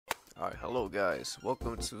Alright, hello guys.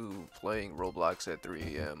 Welcome to playing Roblox at 3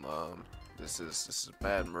 AM. This is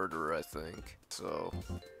Bad Murderer, I think. So,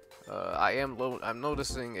 I'm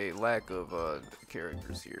noticing a lack of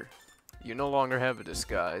characters here. You no longer have a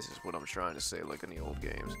disguise, is what I'm trying to say, like in the old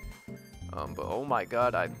games. But oh my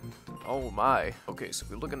god, oh my. Okay, so if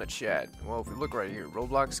we look in the chat, well, if we look right here,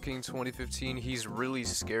 Roblox King 2015, he's really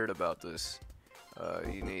scared about this.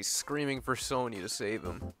 He's screaming for Sony to save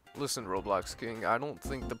him. Listen, Roblox King, I don't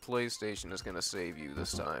think the PlayStation is gonna save you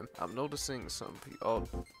this time. I'm noticing some people.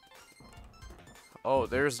 Oh,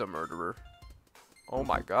 there's the murderer. Oh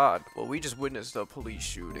my god. Well, we just witnessed a police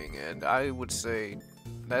shooting, and I would say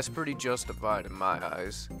that's pretty justified in my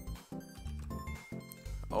eyes.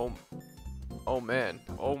 Oh man.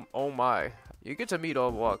 Oh my. You get to meet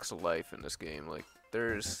all walks of life in this game. Like,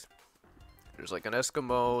 there's like an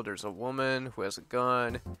Eskimo, there's a woman who has a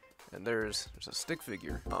gun, and there's a stick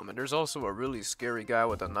figure. And there's also a really scary guy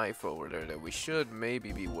with a knife over there that we should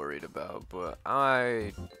maybe be worried about, but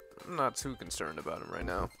I'm not too concerned about him right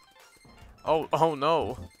now. Oh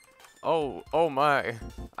no. Oh my.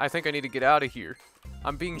 I think I need to get out of here.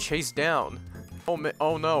 I'm being chased down. Oh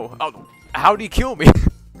no. Oh, how'd he kill me?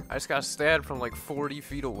 I just got stabbed from like 40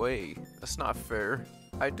 feet away. That's not fair.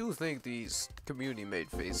 I do think these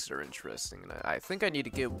community-made faces are interesting, and I think I need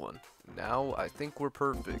to get one. Now, I think we're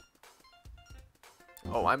perfect.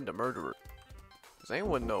 Oh, I'm the murderer. Does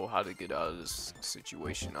anyone know how to get out of this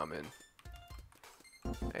situation I'm in?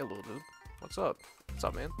 Hey, little dude. What's up? What's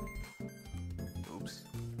up, man? Oops.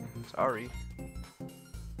 Sorry.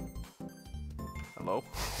 Hello?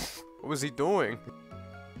 What was he doing?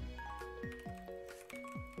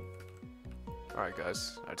 Alright,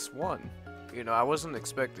 guys. I just won. You know, I wasn't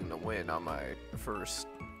expecting to win on my first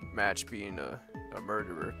match being a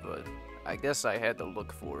murderer, but I guess I had to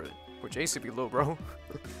look for it. Which ACB low, bro.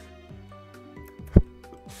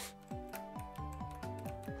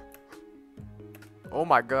 Oh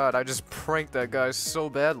my god, I just pranked that guy so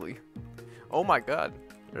badly. Oh my god.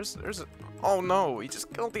 There's a... Oh no, he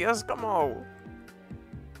just killed the Eskimo.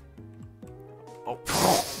 Oh.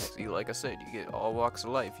 See, like I said, you get all walks of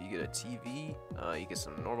life. You get a TV, you get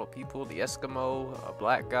some normal people, the Eskimo, a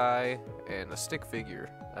black guy, and a stick figure.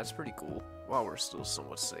 That's pretty cool. Wow, we're still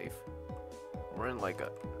somewhat safe. We're in like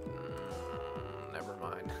a... never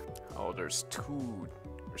mind. Oh, there's two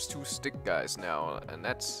stick guys now, and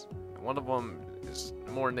that's... One of them is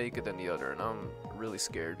more naked than the other, and I'm really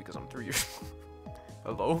scared because I'm 3 years old.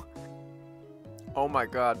 Hello? Oh my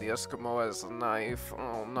god, the Eskimo has a knife.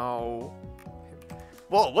 Oh no.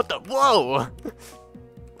 Whoa, what the? Whoa!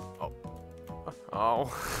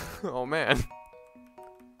 Oh man.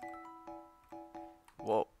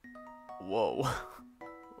 Whoa. Whoa.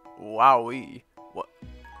 Wowee. What?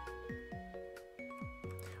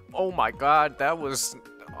 Oh my god, that was...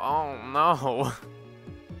 Oh no.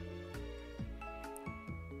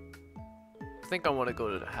 I think I want to go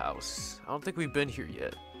to the house. I don't think we've been here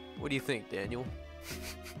yet. What do you think, Daniel?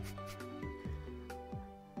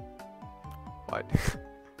 What?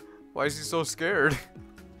 Why is he so scared?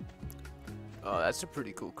 Oh, that's a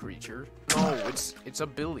pretty cool creature. No, it's a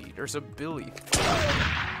Billy. There's a Billy.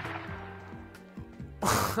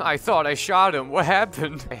 I thought I shot him. What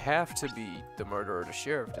happened? I have to be the murderer or the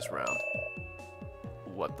sheriff this round.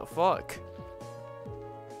 What the fuck?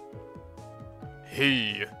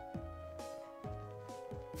 Hey.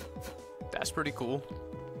 That's pretty cool.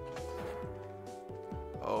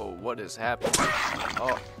 Oh, what is happening?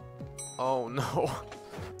 Oh no.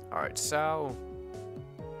 Alright, Sal.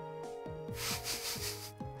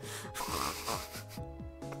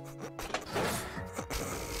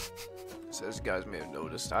 So as you guys may have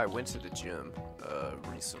noticed, I went to the gym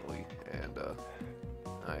recently, and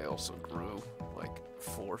I also grew like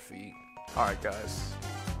 4 feet. Alright guys,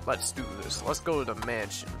 let's do this. Let's go to the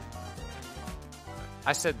mansion.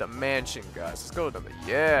 I said the mansion, guys. Let's go to the...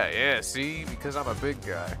 Yeah, see? Because I'm a big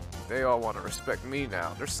guy. They all want to respect me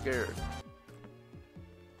now. They're scared.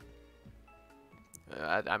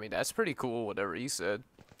 I mean, that's pretty cool, whatever he said.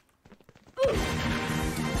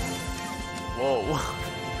 Whoa.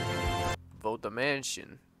 Vote the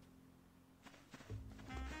mansion.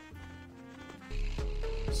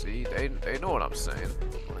 See? They know what I'm saying.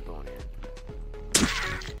 I want to go in here.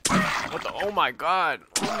 What the? Oh my god.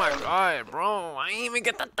 Oh my god, bro. I ain't even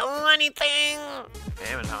get to do anything.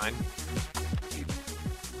 Damn it, Hein.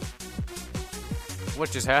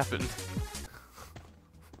 What just happened?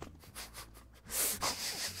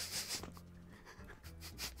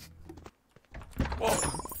 Whoa.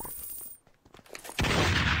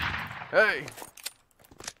 Hey.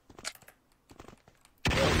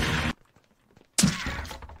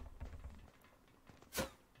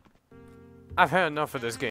 I've had enough of this game.